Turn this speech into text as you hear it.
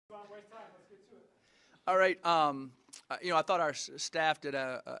All right. I thought our staff did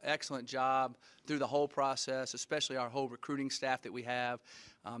an excellent job through the whole process, especially our whole recruiting staff that we have.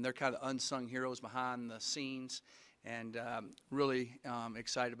 They're kind of unsung heroes behind the scenes, and really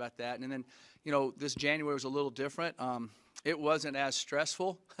excited about that. And then, this January was a little different. It wasn't as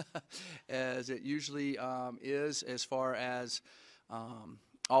stressful as it usually is, as far as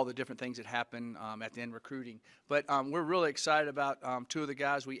all the different things that happen at the end of recruiting. But we're really excited about two of the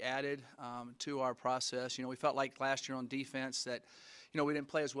guys we added to our process. We felt like last year on defense that, we didn't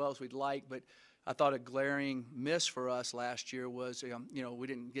play as well as we'd like, but I thought a glaring miss for us last year was, we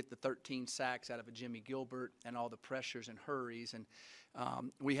didn't get the 13 sacks out of a Jimmy Gilbert and all the pressures and hurries. And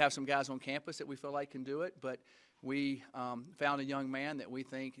we have some guys on campus that we feel like can do it, but we found a young man that we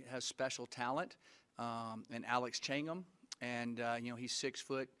think has special talent, and Alex Changham. And, he's 6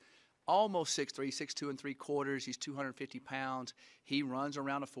 foot, almost 6'3", 6'2 3/4". He's 250 pounds. He runs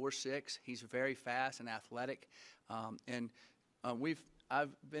around a 4.6. He's very fast and athletic. I've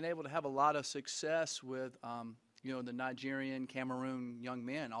been able to have a lot of success with, the Nigerian, Cameroon young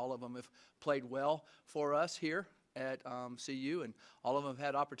men. All of them have played well for us here at CU, and all of them have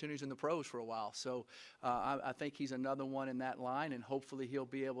had opportunities in the pros for a while. So I think he's another one in that line, and hopefully he'll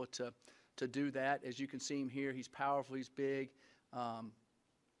be able to do that. As you can see him here, he's powerful, he's big.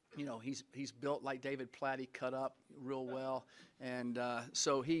 He's built like David Platty, cut up real well. And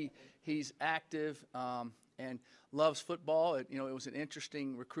so he's active and loves football. It was an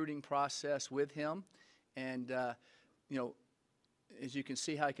interesting recruiting process with him. And, as you can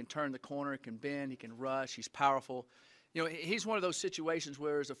see how he can turn the corner, he can bend, he can rush, he's powerful. He's one of those situations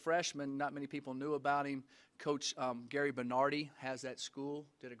where as a freshman, not many people knew about him. Coach Gary Bernardi has that school,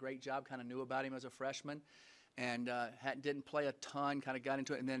 did a great job, kind of knew about him as a freshman, and didn't play a ton, kind of got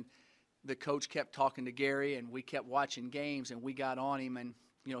into it. And then the coach kept talking to Gary, and we kept watching games, and we got on him. And,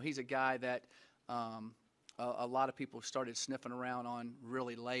 he's a guy that a lot of people started sniffing around on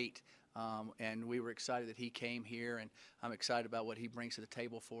really late. And we were excited that he came here, and I'm excited about what he brings to the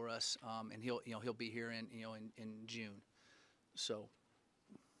table for us. And he'll be here in June. So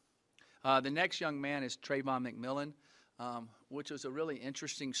the next young man is Trayvon McMillan, which was a really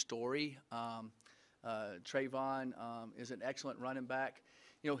interesting story. Trayvon is an excellent running back.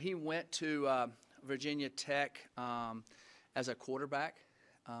 He went to Virginia Tech as a quarterback,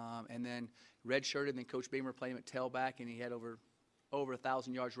 and then redshirted. And then Coach Beamer played him at tailback, and he had over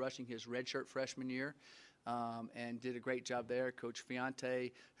 1,000 yards rushing his redshirt freshman year, and did a great job there. Coach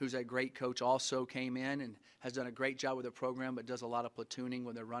Fiante, who's a great coach, also came in and has done a great job with the program, but does a lot of platooning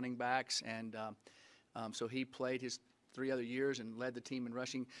with their running backs. And so he played his 3 other years and led the team in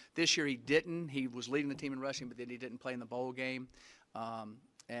rushing. This year he didn't. He was leading the team in rushing, but then he didn't play in the bowl game.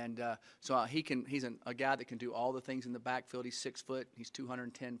 So he's a guy that can do all the things in the backfield. He's 6 foot. He's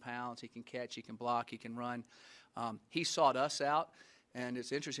 210 pounds. He can catch. He can block. He can run. He sought us out, and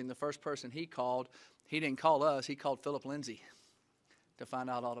it's interesting. The first person he called, he didn't call us. He called Philip Lindsay to find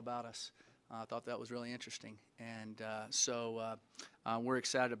out all about us. I thought that was really interesting. And so we're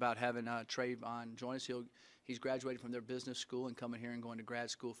excited about having Trayvon join us. He's graduated from their business school and coming here and going to grad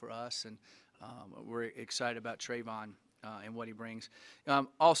school for us. And we're excited about Trayvon and what he brings.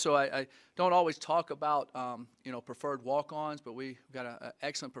 Also, I don't always talk about preferred walk-ons, but we got an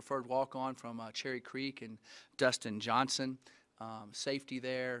excellent preferred walk-on from Cherry Creek and Dustin Johnson. Safety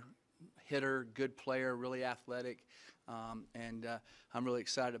there, hitter, good player, really athletic. And I'm really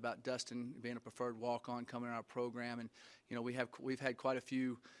excited about Dustin being a preferred walk-on coming in our program. And we've had quite a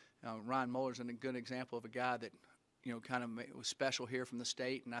few. Ryan Muller's a good example of a guy that kind of was special here from the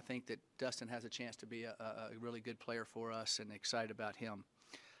state, and I think that Dustin has a chance to be a really good player for us, and excited about him.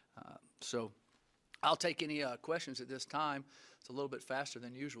 So I'll take any questions at this time. It's a little bit faster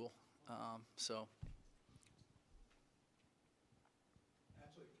than usual. So.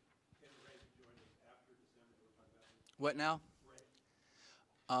 Actually, Ken Ray joined us after December. We're talking about What now?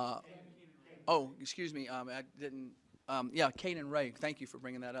 Ray. Excuse me. I didn't. Kanan Ray. Thank you for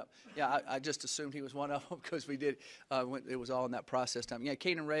bringing that up. Yeah, I just assumed he was one of them because we did. It was all in that process time. Yeah,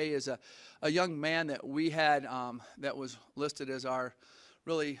 Kanan Ray is a young man that we had that was listed as our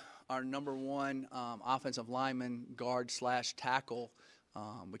number one offensive lineman, guard / tackle.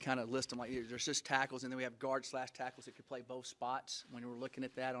 We kind of list them like there's just tackles, and then we have guard / tackles that could play both spots when we were looking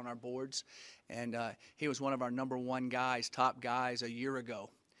at that on our boards. And he was one of our number one guys, top guys a year ago.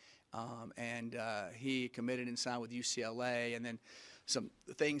 And he committed and signed with UCLA, and then some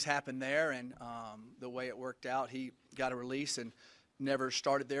things happened there, and the way it worked out, he got a release and never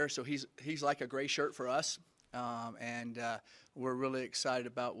started there. So he's like a gray shirt for us. and we're really excited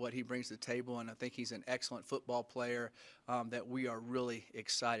about what he brings to the table, and I think he's an excellent football player that we are really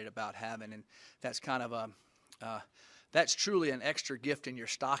excited about having, and that's kind of that's truly an extra gift in your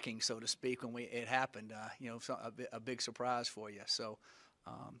stocking, so to speak, when it happened. A big surprise for you. So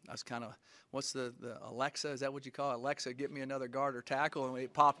that's kind of, what's the Alexa? Is that what you call it? Alexa, get me another guard or tackle, and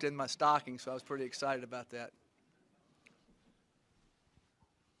it popped in my stocking. So I was pretty excited about that.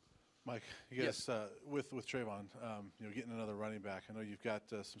 Mike, you guys, with Trayvon, getting another running back. I know you've got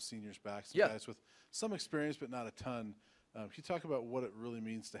some seniors back, some guys with some experience, but not a ton. Can you talk about what it really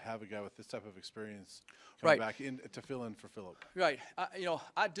means to have a guy with this type of experience coming back in to fill in for Phillip? Right.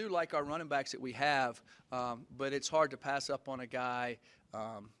 I do like our running backs that we have, but it's hard to pass up on a guy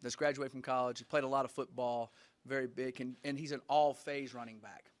that's graduated from college. He played a lot of football, very big, and he's an all-phase running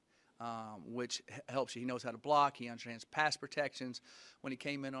back. Which helps you. He knows how to block. He understands pass protections. When he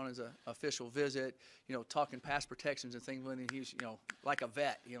came in on his official visit, talking pass protections and things, when he was, like a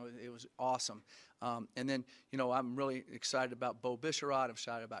vet, it was awesome. And then, I'm really excited about Bo Bisharod. I'm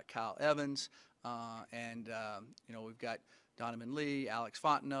excited about Kyle Evans. We've got Donovan Lee, Alex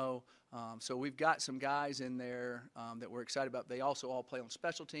Fontenot. So we've got some guys in there that we're excited about. They also all play on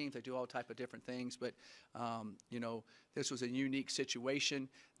special teams. They do all type of different things. But, this was a unique situation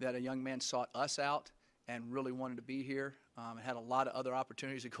that a young man sought us out and really wanted to be here. And had a lot of other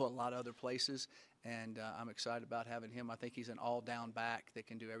opportunities to go a lot of other places. And I'm excited about having him. I think he's an all-down back that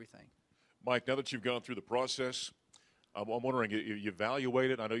can do everything. Mike, now that you've gone through the process, I'm wondering, you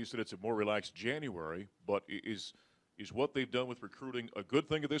evaluated, I know you said it's a more relaxed January, but is what they've done with recruiting a good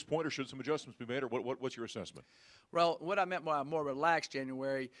thing at this point, or should some adjustments be made, or what's your assessment? Well, what I meant by more relaxed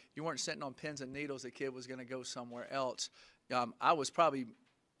January, you weren't sitting on pins and needles. The kid was going to go somewhere else. I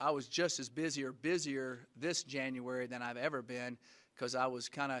was just as busy or busier this January than I've ever been, because I was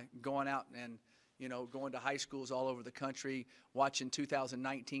kind of going out and going to high schools all over the country, watching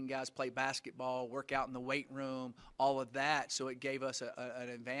 2019 guys play basketball, work out in the weight room, all of that. So it gave us an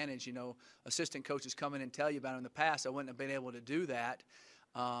advantage. Assistant coaches come in and tell you about it. In the past, I wouldn't have been able to do that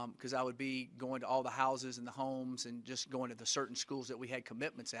because I would be going to all the houses and the homes and just going to the certain schools that we had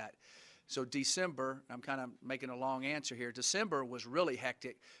commitments at. So December, I'm kind of making a long answer here. December was really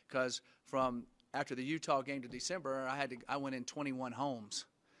hectic because from after the Utah game to December, I went in 21 homes.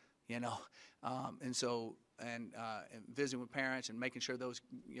 And visiting with parents and making sure those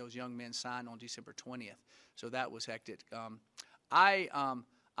young men signed on December 20th. So that was hectic. I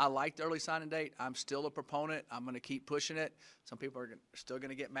liked the early signing date. I'm still a proponent. I'm going to keep pushing it. Some people are still going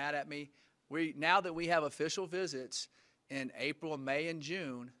to get mad at me. Now that we have official visits in April, May, and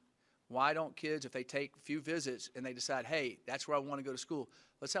June, why don't kids, if they take a few visits and they decide, hey, that's where I want to go to school,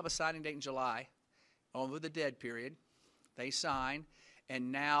 let's have a signing date in July over the dead period. They sign.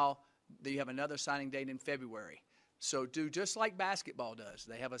 And now you have another signing date in February. So do just like basketball does.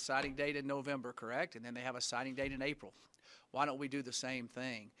 They have a signing date in November, correct? And then they have a signing date in April. Why don't we do the same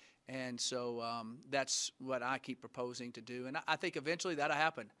thing? And so that's what I keep proposing to do. And I think eventually that'll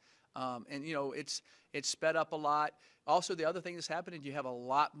happen. It's sped up a lot. Also, the other thing that's happening, you have a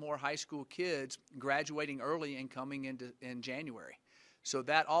lot more high school kids graduating early and coming in January. So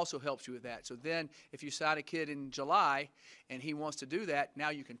that also helps you with that. So then if you sign a kid in July and he wants to do that, now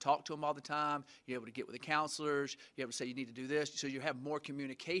you can talk to him all the time. You're able to get with the counselors. You're able to say you need to do this. So you have more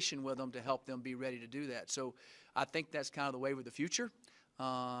communication with them to help them be ready to do that. So I think that's kind of the way with the future.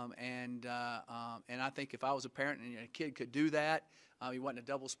 And I think if I was a parent and a kid could do that, he wasn't a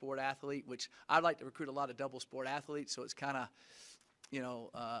double sport athlete, which I'd like to recruit a lot of double sport athletes. So it's kind of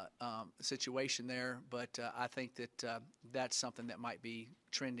situation there, but I think that that's something that might be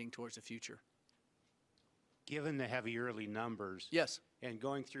trending towards the future. Given the heavy early numbers, yes, and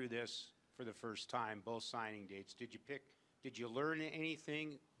going through this for the first time, both signing dates, did you learn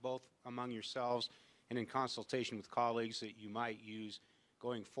anything both among yourselves and in consultation with colleagues that you might use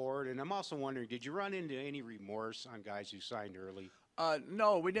going forward? And I'm also wondering, did you run into any remorse on guys who signed early?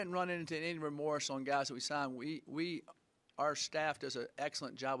 No, we didn't run into any remorse on guys that we signed. Our staff does an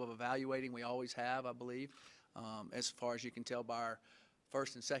excellent job of evaluating. We always have, I believe, as far as you can tell by our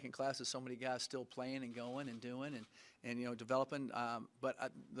first and second classes. So many guys still playing and going and doing and developing. But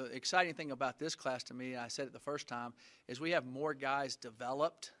the exciting thing about this class to me, I said it the first time, is we have more guys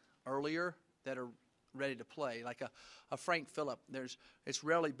developed earlier that are ready to play. Like a Frank Phillip, it's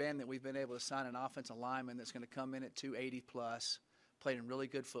rarely been that we've been able to sign an offensive lineman that's going to come in at 280 plus, played in really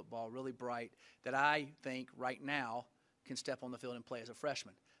good football, really bright, that I think right now can step on the field and play as a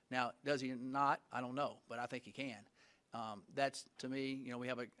freshman. Now, does he not? I don't know, but I think he can. That's, to me, we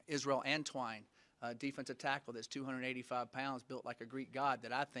have Israel Antwine defensive tackle that's 285 pounds, built like a Greek god,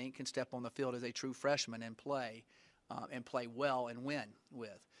 that I think can step on the field as a true freshman and play well and win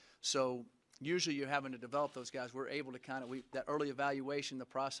with. So usually you're having to develop those guys. We're able to that early evaluation, the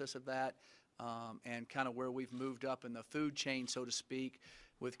process of that, and kind of where we've moved up in the food chain, so to speak,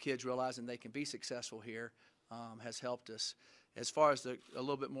 with kids realizing they can be successful here, has helped us. As far as a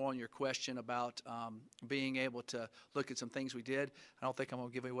little bit more on your question about being able to look at some things we did, I don't think I'm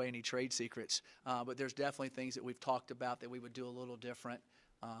going to give away any trade secrets, but there's definitely things that we've talked about that we would do a little different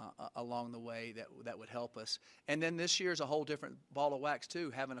along the way that would help us. And then this year is a whole different ball of wax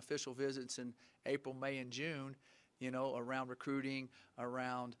too, having official visits in April, May, and June, around recruiting,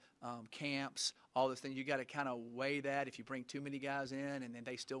 around camps, all those things. You got to kind of weigh that if you bring too many guys in and then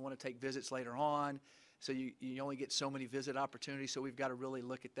they still want to take visits later on. So you only get so many visit opportunities, so we've got to really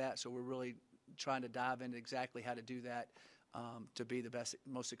look at that. So we're really trying to dive into exactly how to do that to be the best,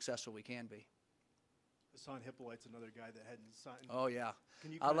 most successful we can be. Hassan Hippolyte's another guy that hadn't signed. Oh, yeah.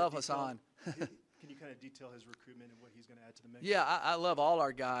 Can you I kinda love detail- Hassan. Can you kind of detail his recruitment and what he's going to add to the mix? Yeah, I love all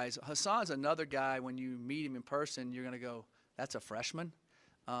our guys. Hassan's another guy, when you meet him in person, you're going to go, that's a freshman.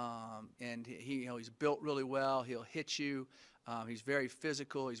 And he's built really well. He'll hit you. He's very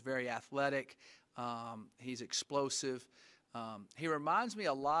physical. He's very athletic. He's explosive. He reminds me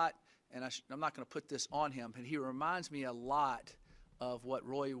a lot, and I'm not going to put this on him, but he reminds me a lot of what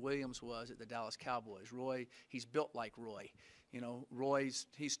Roy Williams was at the Dallas Cowboys. He's built like Roy.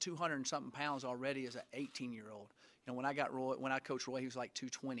 He's 200 and something pounds already as an 18-year-old. When I coached Roy, he was like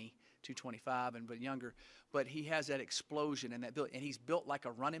 220, 225, but younger. But he has that explosion and that build, and he's built like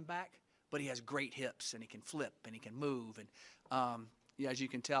a running back, but he has great hips and he can flip and he can move. And as you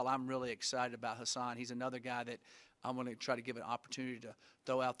can tell, I'm really excited about Hassan. He's another guy that I'm going to try to give an opportunity to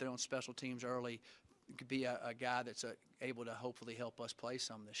throw out there on special teams early. Could be a guy that's able to hopefully help us play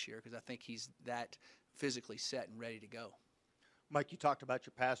some this year, because I think he's that physically set and ready to go. Mike, you talked about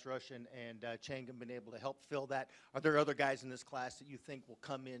your pass rush and Changum being able to help fill that. Are there other guys in this class that you think will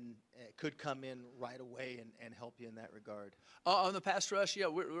come in, could come in right away and help you in that regard? On the pass rush, yeah,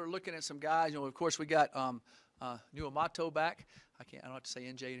 we're looking at some guys. Of course, we got Nuamato back. I don't have to say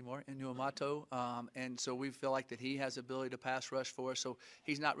NJ anymore, and Nuamato. And so we feel like that he has the ability to pass rush for us. So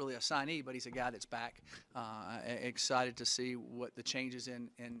he's not really a signee, but he's a guy that's back. Excited to see what the changes in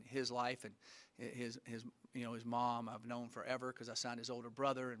his life, and his mom I've known forever because I signed his older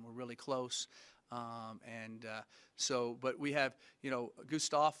brother, and we're really close. But we have,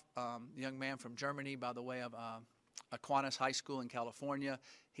 Gustav, the young man from Germany by the way of Aquinas High School in California.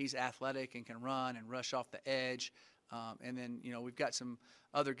 He's athletic and can run and rush off the edge. And then, we've got some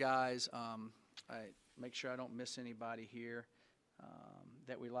other guys. I make sure I don't miss anybody here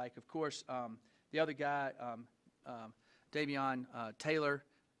that we like. Of course, the other guy, Davion Taylor,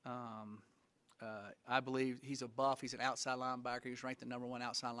 I believe he's a buff. He's an outside linebacker. He was ranked the #1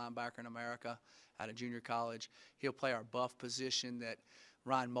 outside linebacker in America out of junior college. He'll play our buff position that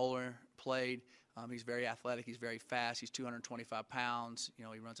Ryan Moeller played. He's very athletic. He's very fast. He's 225 pounds. He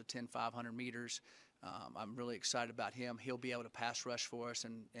runs a 10.500 meters. I'm really excited about him. He'll be able to pass rush for us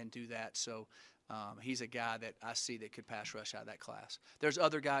and do that. So he's a guy that I see that could pass rush out of that class. There's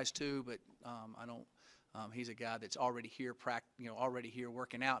other guys too, but I don't. He's a guy that's already here, already here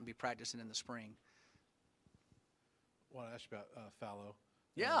working out and be practicing in the spring. I want to ask you about Fallow.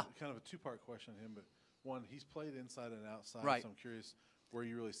 Yeah. Kind of a two-part question on him, but one, he's played inside and outside, Right. so I'm curious where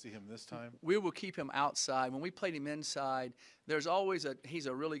you really see him this time. We will keep him outside. When we played him inside, there's always he's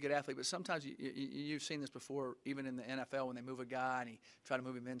a really good athlete, but sometimes you've seen this before, even in the NFL, when they move a guy and he try to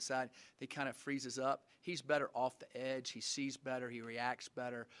move him inside, he kind of freezes up. He's better off the edge. He sees better. He reacts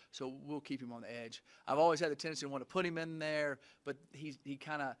better. So we'll keep him on the edge. I've always had the tendency to want to put him in there, but he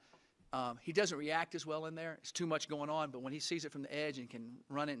kind of he doesn't react as well in there. It's too much going on, but when he sees it from the edge and can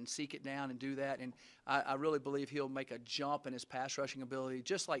run it and seek it down and do that, and I really believe he'll make a jump in his pass rushing ability,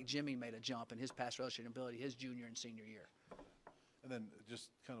 just like Jimmy made a jump in his pass rushing ability his junior and senior year. And then just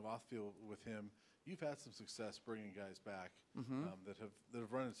kind of off field with him, you've had some success bringing guys back that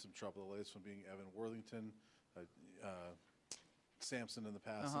have run into some trouble. The latest one being Evan Worthington, Sampson in the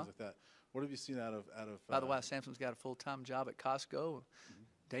past, things like that. What have you seen out of? By the way, Samson's got a full-time job at Costco,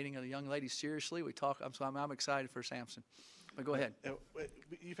 dating a young lady seriously. I'm excited for Samson. But go ahead.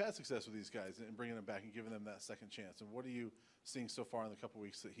 You've had success with these guys and bringing them back and giving them that second chance. And what are you seeing so far in the couple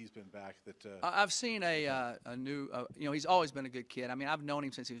weeks that he's been back? I've seen a new, he's always been a good kid. I mean, I've known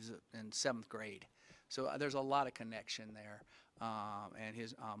him since he was in 7th grade. So there's a lot of connection there. And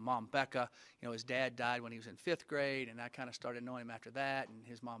his mom, Becca, his dad died when he was in 5th grade, and I kind of started knowing him after that. And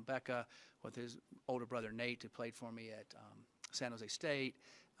his mom, Becca, with his older brother, Nate, who played for me at San Jose State.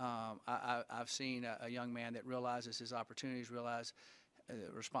 I've seen a young man that realizes his opportunities, realize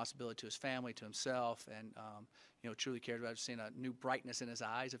responsibility to his family, to himself, and truly cares about. I've seen a new brightness in his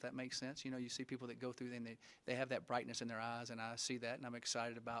eyes, if that makes sense. You see people that go through and they have that brightness in their eyes, and I see that, and I'm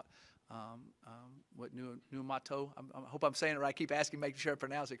excited about what Numato, I hope I'm saying it right. I keep asking, making sure I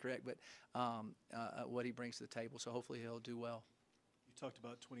pronounce it correct, but what he brings to the table. So hopefully he'll do well. You talked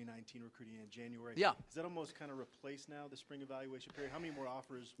about 2019 recruiting in January. Yeah. Is that almost kind of replaced now, the spring evaluation period? How many more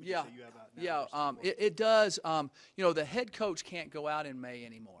offers would Yeah. you say you have out now? Yeah, versus before? it does. The head coach can't go out in May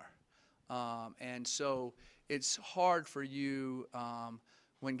anymore. And so it's hard for you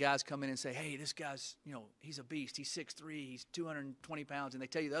when guys come in and say, hey, this guy's, he's a beast. He's 6'3", he's 220 pounds. And they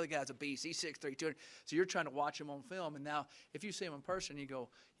tell you the other guy's a beast. He's 6'3", 200. So you're trying to watch him on film. And now if you see him in person, you go,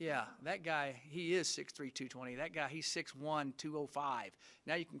 yeah, that guy, he is 6'3", 220. That guy, he's 6'1", 205.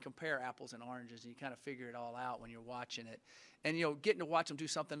 Now you can compare apples and oranges, and you kind of figure it all out when you're watching it. And, getting to watch them do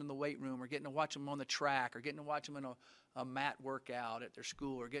something in the weight room, or getting to watch them on the track, or getting to watch them in a mat workout at their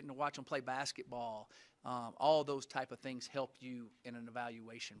school, or getting to watch them play basketball, all those type of things help you in an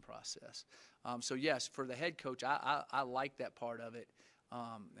evaluation process. So yes, for the head coach, I like that part of it.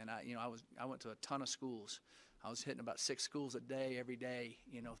 And I went to a ton of schools. I was hitting about 6 schools a day, every day,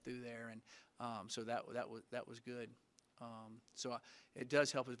 through there, and so that was good. So it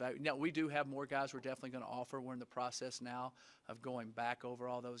does help us value. Now, we do have more guys we're definitely going to offer. We're in the process now of going back over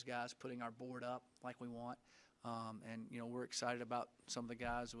all those guys, putting our board up like we want. And, we're excited about some of the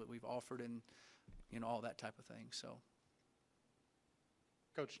guys that we've offered and, all that type of thing. So,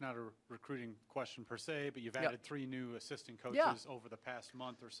 Coach, not a recruiting question per se, but you've Yep. added 3 new assistant coaches Yeah. over the past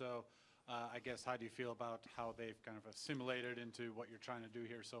month or so. I guess, how do you feel about how they've kind of assimilated into what you're trying to do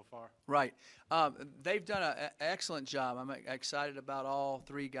here so far? right. They've done an excellent job. I'm excited about all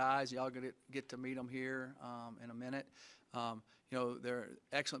 3 guys. Y'all going to get to meet them here in a minute. They're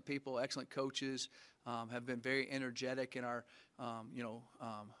excellent people, excellent coaches, have been very energetic in our,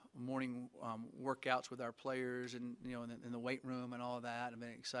 morning workouts with our players and, in the weight room and all of that. I've been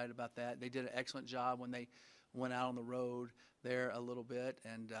excited about that. They did an excellent job when they went out on the road there a little bit.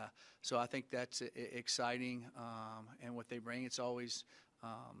 And so I think that's exciting. And what they bring, it's always,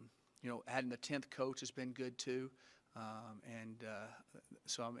 adding the 10th coach has been good too.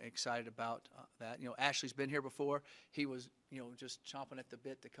 So I'm excited about that. Ashley's been here before. He was, just chomping at the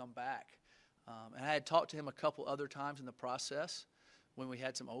bit to come back. And I had talked to him a couple other times in the process when we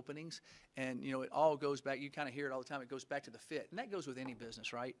had some openings. And, it all goes back. You kind of hear it all the time. It goes back to the fit. And that goes with any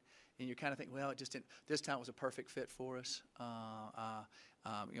business, right? And you kind of think, well, it just didn't. This time it was a perfect fit for us.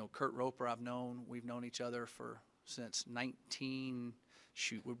 Kurt Roper, we've known each other since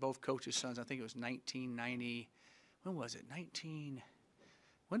we're both coaches' sons. I think it was 1990. When was it?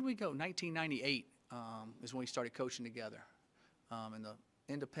 When did we go? 1998 is when we started coaching together in the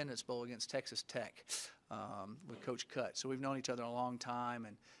Independence Bowl against Texas Tech with Coach Cutt. So we've known each other a long time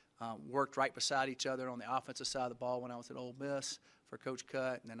and worked right beside each other on the offensive side of the ball when I was at Ole Miss for Coach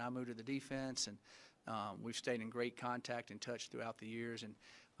Cutt, and then I moved to the defense, and we've stayed in great contact and touch throughout the years, and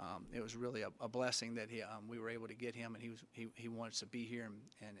it was really a blessing that we were able to get him, and he wanted to be here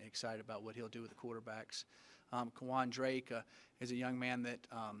and excited about what he'll do with the quarterbacks. Kawan Drake is a young man that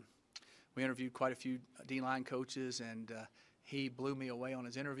we interviewed quite a few D-line coaches, and he blew me away on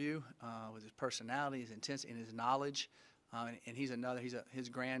his interview with his personality, his intensity, and his knowledge. And his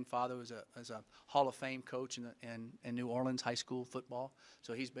grandfather was a Hall of Fame coach in New Orleans high school football.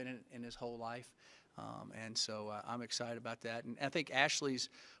 So he's been in his whole life. And so I'm excited about that. And I think Ashley's,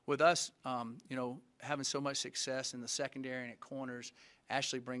 with us, having so much success in the secondary and at corners,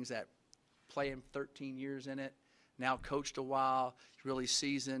 Ashley brings that, playing 13 years in it, now coached a while, really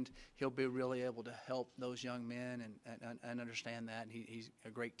seasoned. He'll be really able to help those young men and understand that. And he's a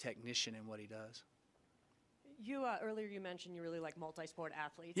great technician in what he does. You earlier you mentioned you really like multi-sport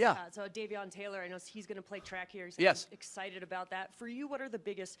athletes. Yeah. So Davion Taylor, I know he's going to play track here. So Yes. I'm excited about that. For you, what are the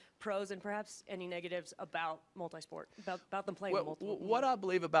biggest pros and perhaps any negatives about multi-sport, about them playing multiple? What I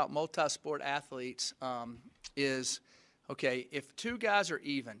believe about multi-sport athletes is, okay, if 2 guys are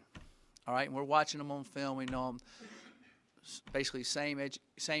even, all right, and we're watching them on film, we know them, basically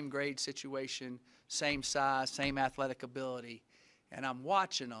same grade situation, same size, same athletic ability, and I'm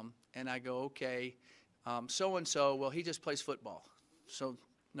watching them, and I go, okay, so-and-so, well, he just plays football. So,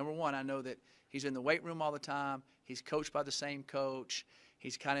 number one, I know that he's in the weight room all the time. He's coached by the same coach.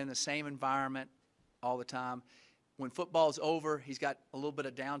 He's kind of in the same environment all the time. When football's over, he's got a little bit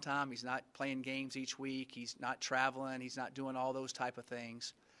of downtime. He's not playing games each week. He's not traveling. He's not doing all those type of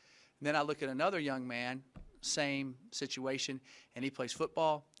things. And then I look at another young man, same situation, and he plays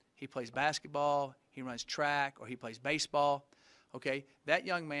football, he plays basketball, he runs track, or he plays baseball. okay, that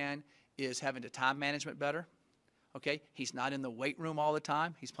young man is having the time management better. Okay, he's not in the weight room all the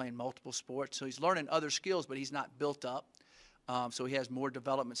time. He's playing multiple sports, so he's learning other skills, but he's not built up. So he has more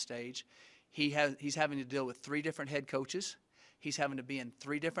development stage. He's having to deal with 3 different head coaches. He's having to be in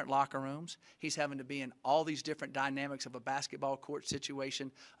 3 different locker rooms. He's having to be in all these different dynamics of a basketball court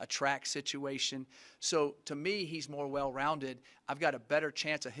situation, a track situation. So to me, he's more well-rounded. I've got a better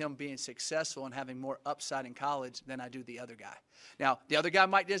chance of him being successful and having more upside in college than I do the other guy. Now, the other guy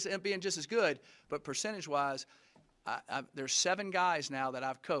might end up being just as good, but percentage-wise, there's 7 guys now that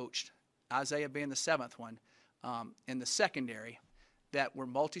I've coached, Isaiah being the 7th one, in the secondary, that were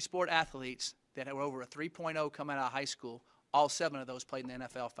multi-sport athletes that were over a 3.0 coming out of high school. All 7 of those played in the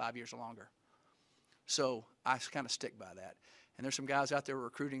NFL 5 years or longer. So I kind of stick by that. And there's some guys out there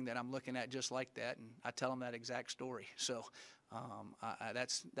recruiting that I'm looking at just like that, and I tell them that exact story. So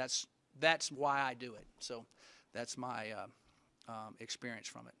that's why I do it. So that's my experience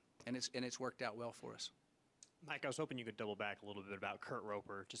from it, and it's worked out well for us. Mike, I was hoping you could double back a little bit about Kurt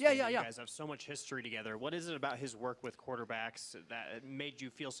Roper. Just Yeah, because yeah, you yeah. guys have so much history together. What is it about his work with quarterbacks that made you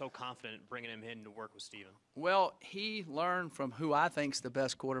feel so confident bringing him in to work with Steven? Well, he learned from who I think's the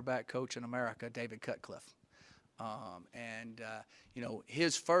best quarterback coach in America, David Cutcliffe. You know,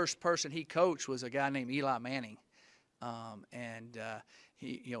 his first person he coached was a guy named Eli Manning.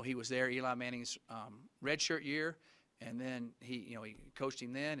 He was there Eli Manning's redshirt year, and then he coached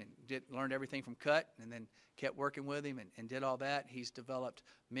him then and learned everything from Cut, and then kept working with him and did all that. He's developed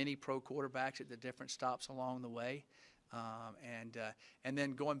many pro quarterbacks at the different stops along the way. And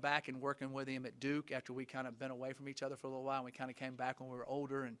then going back and working with him at Duke after we kind of been away from each other for a little while, and we kind of came back when we were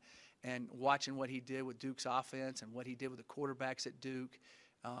older, and watching what he did with Duke's offense and what he did with the quarterbacks at Duke.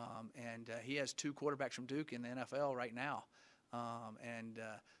 He has 2 quarterbacks from Duke in the NFL right now.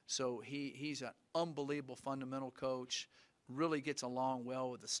 So he's an unbelievable fundamental coach, really gets along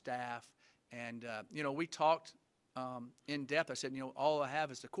well with the staff. And, we talked in depth. I said, all I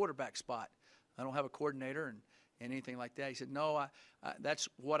have is the quarterback spot. I don't have a coordinator and anything like that. He said, no, that's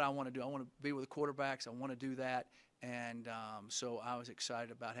what I want to do. I want to be with the quarterbacks. I want to do that. And so I was excited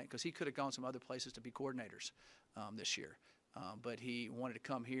about him because he could have gone some other places to be coordinators this year. But he wanted to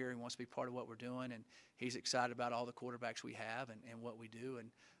come here. He wants to be part of what we're doing. And he's excited about all the quarterbacks we have and what we do.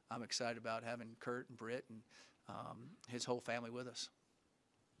 And I'm excited about having Kurt and Britt and his whole family with us.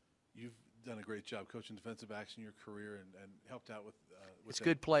 You've done a great job coaching defensive backs in your career and helped out with It's that.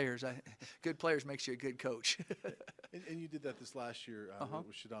 good players. Good players makes you a good coach. And you did that this last year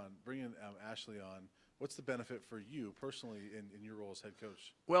with Shadon. Bringing Ashley on, what's the benefit for you personally in your role as head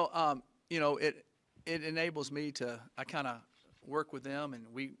coach? Well, it enables me to – I kind of work with them, and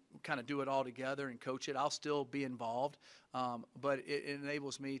we kind of do it all together and coach it. I'll still be involved, but it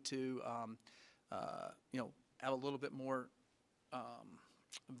enables me to, have a little bit more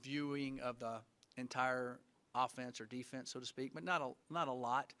viewing of the entire offense or defense, so to speak, but not a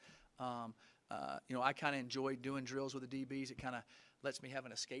lot. I kind of enjoy doing drills with the DBs. It kind of lets me have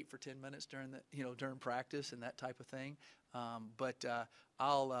an escape for 10 minutes during practice and that type of thing. But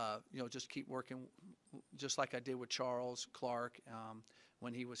I'll just keep working, just like I did with Charles Clark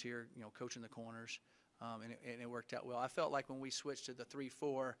when he was here, coaching the corners, and it worked out well. I felt like when we switched to the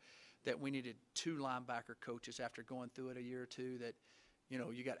 3-4 that we needed 2 linebacker coaches after going through it a year or two. That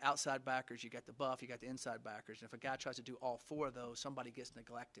you got outside backers, you got the buff, you got the inside backers, and if a guy tries to do all 4 of those, somebody gets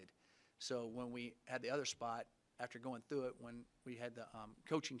neglected. So when we had the other spot, after going through it, when we had the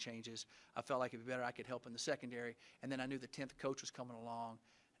coaching changes, I felt like it'd be better I could help in the secondary. And then I knew the 10th coach was coming along.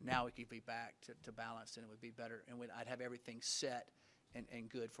 Now we could be back to balance, and it would be better. And I'd have everything set and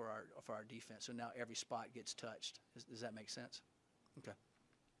good for our defense. So now every spot gets touched. Does that make sense? Okay.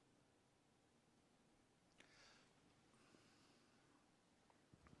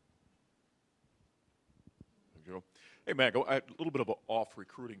 Joe. Hey, Mac, a little bit of an off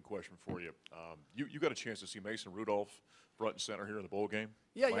recruiting question for you. You got a chance to see Mason Rudolph front and center here in the bowl game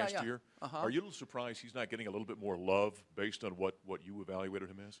last year. Are you a little surprised he's not getting a little bit more love based on what you evaluated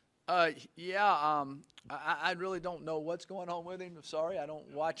him as? I really don't know what's going on with him. I'm sorry, I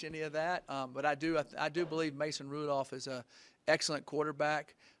don't watch any of that. But I do believe Mason Rudolph is an excellent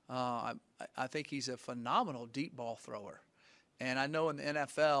quarterback. I think he's a phenomenal deep ball thrower. And I know in the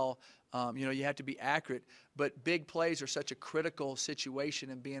NFL, you have to be accurate, but big plays are such a critical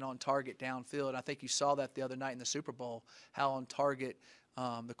situation in being on target downfield. I think you saw that the other night in the Super Bowl, how on target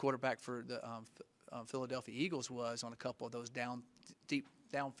the quarterback for the Philadelphia Eagles was on a couple of those deep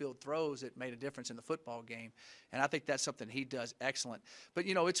downfield throws that made a difference in the football game. And I think that's something he does excellent. But,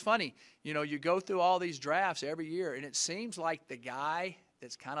 it's funny. You go through all these drafts every year, and it seems like the guy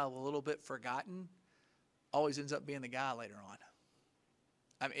that's kind of a little bit forgotten always ends up being the guy later on.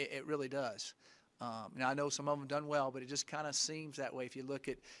 I mean, it really does. Now I know some of them done well, but it just kind of seems that way. If you look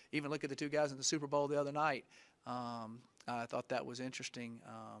at the two guys in the Super Bowl the other night, I thought that was interesting,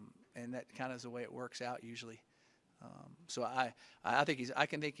 and that kind of is the way it works out usually. So I think I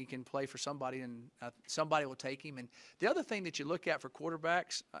think he can play for somebody, and somebody will take him. And the other thing that you look at for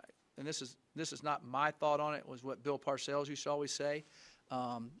quarterbacks, and this is not my thought on it, was what Bill Parcells used to always say,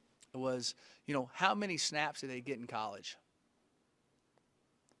 was, how many snaps do they get in college?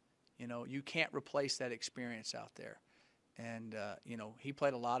 You can't replace that experience out there. And, he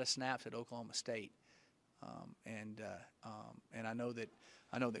played a lot of snaps at Oklahoma State. And I know that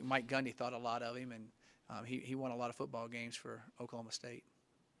Mike Gundy thought a lot of him, and he won a lot of football games for Oklahoma State.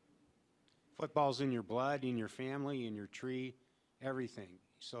 Football's in your blood, in your family, in your tree, everything.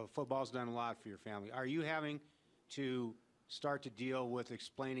 So football's done a lot for your family. Are you having to start to deal with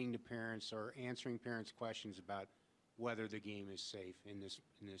explaining to parents or answering parents' questions about whether the game is safe in this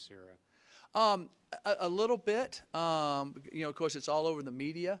era? A little bit. Of course, it's all over the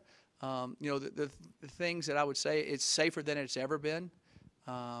media. The things that I would say, it's safer than it's ever been.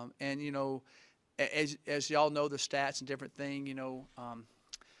 And, as y'all know, the stats and different thing,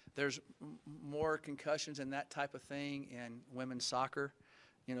 there's more concussions and that type of thing in women's soccer.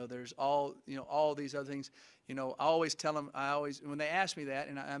 There's all these other things. I always tell them, when they ask me that,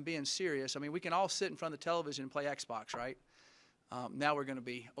 and I'm being serious, I mean, we can all sit in front of the television and play Xbox, right? Now we're going to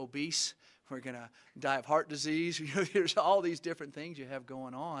be obese. We're going to die of heart disease. There's all these different things you have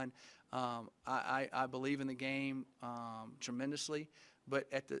going on. I believe in the game tremendously, but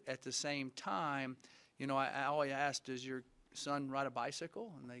at the same time, I always ask, does your son ride a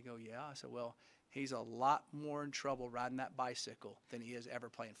bicycle? And they go, yeah. I said, well, he's a lot more in trouble riding that bicycle than he is ever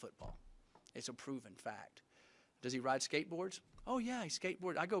playing football. It's a proven fact. Does he ride skateboards? Oh, yeah, he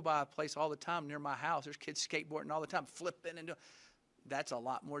skateboards. I go by a place all the time near my house. There's kids skateboarding all the time, flipping and doing. That's a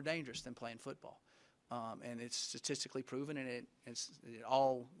lot more dangerous than playing football. And it's statistically proven, and it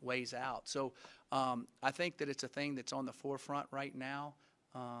all weighs out. So I think that it's a thing that's on the forefront right now.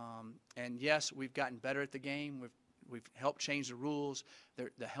 And, yes, we've gotten better at the game. We've helped change the rules.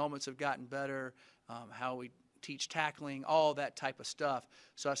 The helmets have gotten better, how we teach tackling, all that type of stuff.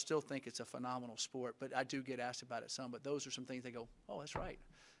 So I still think it's a phenomenal sport. But I do get asked about it some. But those are some things they go, oh, that's right.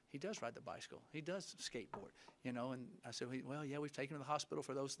 He does ride the bicycle. He does skateboard, And I said, well, yeah, we've taken him to the hospital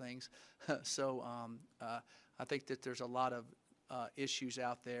for those things. So I think that there's a lot of issues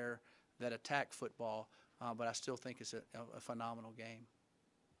out there that attack football, but I still think it's a phenomenal game.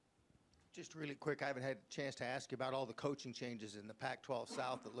 Just really quick, I haven't had a chance to ask you about all the coaching changes in the Pac-12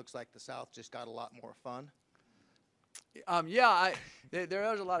 South. It looks like the South just got a lot more fun.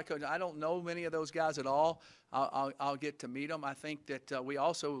 There is a lot of coaches. I don't know many of those guys at all. I'll get to meet them. I think that we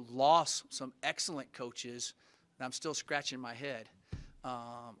also lost some excellent coaches, and I'm still scratching my head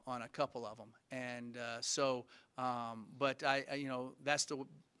on a couple of them. And but that's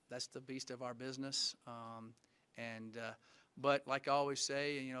the beast of our business. But like I always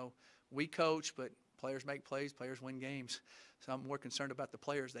say, we coach, but players make plays, players win games. So I'm more concerned about the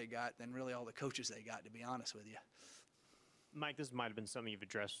players they got than really all the coaches they got, to be honest with you. Mike, this might have been something you've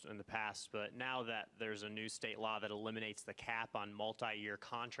addressed in the past, but now that there's a new state law that eliminates the cap on multi-year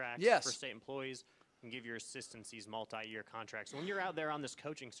contracts for state employees and give your assistants these multi-year contracts. When you're out there on this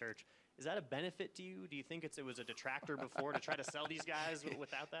coaching search, is that a benefit to you? Do you think it was a detractor before to try to sell these guys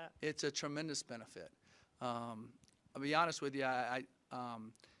without that? It's a tremendous benefit. I'll be honest with you,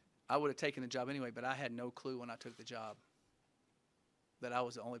 I would have taken the job anyway, but I had no clue when I took the job that I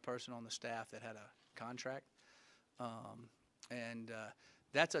was the only person on the staff that had a contract. And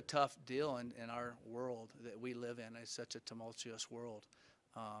that's a tough deal in our world that we live in. It's such a tumultuous world.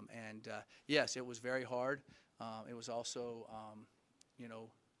 Yes, it was very hard. It was also,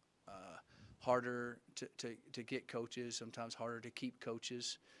 harder to get coaches, sometimes harder to keep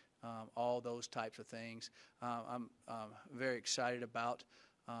coaches, all those types of things. I'm very excited about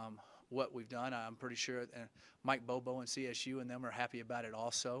what we've done. I'm pretty sure Mike Bobo and CSU and them are happy about it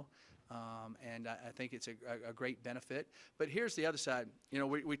also. And I think it's a great benefit. But here's the other side.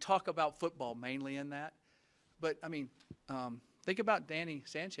 We talk about football mainly in that. But, I mean, think about Danny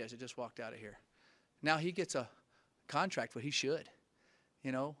Sanchez that just walked out of here. Now he gets a contract, what he should.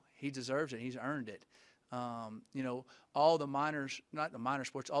 He deserves it. He's earned it. All the minors, not the minor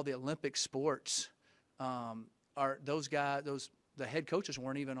sports, all the Olympic sports are those guys, the head coaches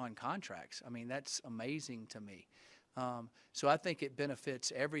weren't even on contracts. I mean, that's amazing to me. So I think it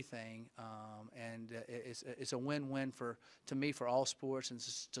benefits everything, and it's a win-win to me for all sports and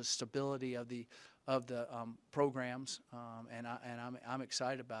the stability of the programs, and I'm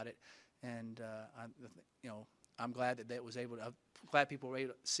excited about it, and I'm glad that was able to glad people were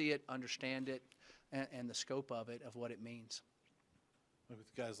able to see it, understand it, and the scope of it, of what it means.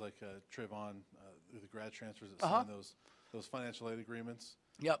 With guys like Trayvon, the grad transfers that sign those financial aid agreements.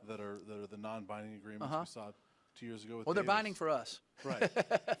 Yep. That are the non-binding agreements we saw 2 years ago with Well, they're Davis. binding for us. Right,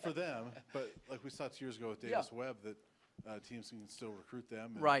 for them, but like we saw 2 years ago with Davis Yeah. Webb, that teams can still recruit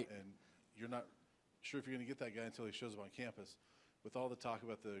them. And, Right. And you're not sure if you're going to get that guy until he shows up on campus. With all the talk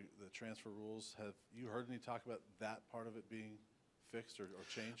about the transfer rules, have you heard any talk about that part of it being fixed or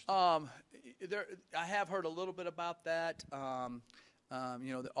changed? I have heard a little bit about that.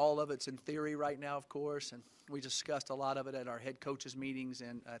 All of it's in theory right now, of course, and we discussed a lot of it at our head coaches meetings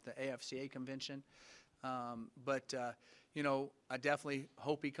and at the AFCA convention. I definitely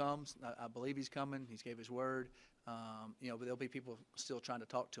hope he comes. I believe he's coming. He's gave his word. But there'll be people still trying to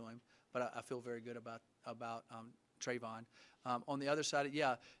talk to him. But I feel very good about Trayvon. On the other side,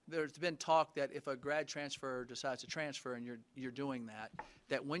 there's been talk that if a grad transfer decides to transfer and you're doing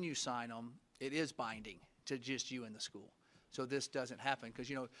that when you sign them, it is binding to just you and the school. So this doesn't happen because,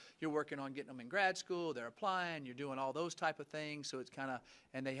 you're working on getting them in grad school, they're applying, you're doing all those type of things. So it's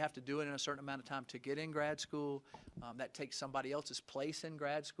and they have to do it in a certain amount of time to get in grad school. That takes somebody else's place in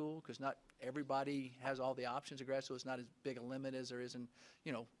grad school because not everybody has all the options of grad school. It's not as big a limit as there is in,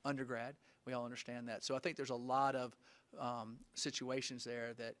 undergrad. We all understand that. So I think there's a lot of situations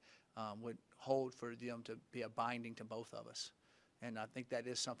there that would hold for them to be a binding to both of us. And I think that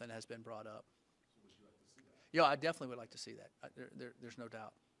is something that has been brought up. Yeah, I definitely would like to see that. There's no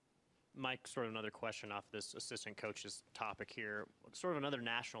doubt. Mike, sort of another question off this assistant coach's topic here. Sort of another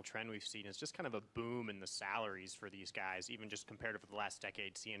national trend we've seen is just kind of a boom in the salaries for these guys, even just compared to the last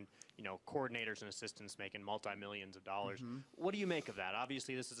decade, seeing, coordinators and assistants making multi-millions of dollars. Mm-hmm. What do you make of that?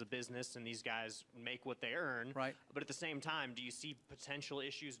 Obviously, this is a business, and these guys make what they earn. Right. But at the same time, do you see potential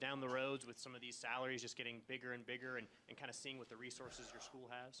issues down the roads with some of these salaries just getting bigger and bigger and kind of seeing what the resources your school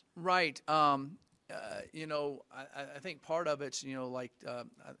has? Right. I think part of it's, the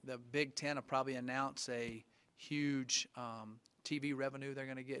Big Ten will probably announce a huge TV revenue they're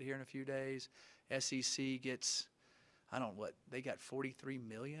going to get here in a few days. SEC gets, they got $43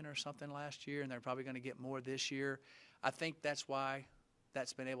 million or something last year, and they're probably going to get more this year. I think that's why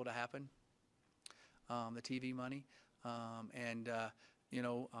that's been able to happen, the TV money.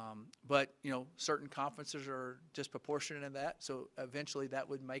 But certain conferences are disproportionate in that, so eventually that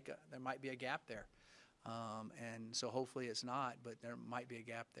would there might be a gap there. And so hopefully it's not, but there might be a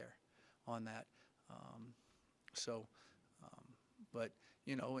gap there on that.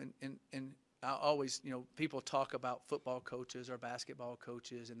 And I always, people talk about football coaches or basketball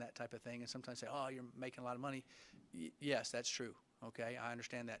coaches and that type of thing, and sometimes say, oh, you're making a lot of money. Yes, that's true. Okay, I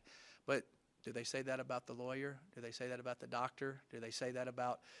understand that. But do they say that about the lawyer? Do they say that about the doctor? Do they say that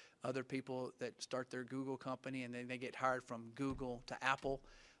about other people that start their Google company and then they get hired from Google to Apple?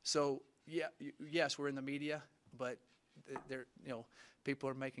 So yes, we're in the media, but people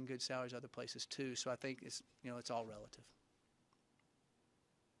are making good salaries other places too. So I think it's all relative.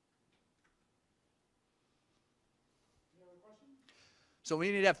 So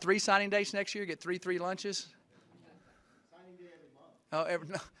we need to have 3 signing dates next year. Get 3 lunches. Signing day every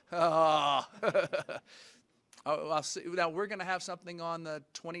month. I'll see. Now we're going to have something on the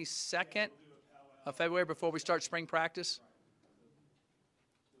 22nd of February before we start spring practice.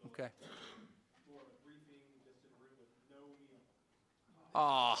 Okay.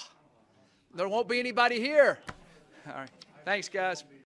 There won't be anybody here. All right. Thanks, guys.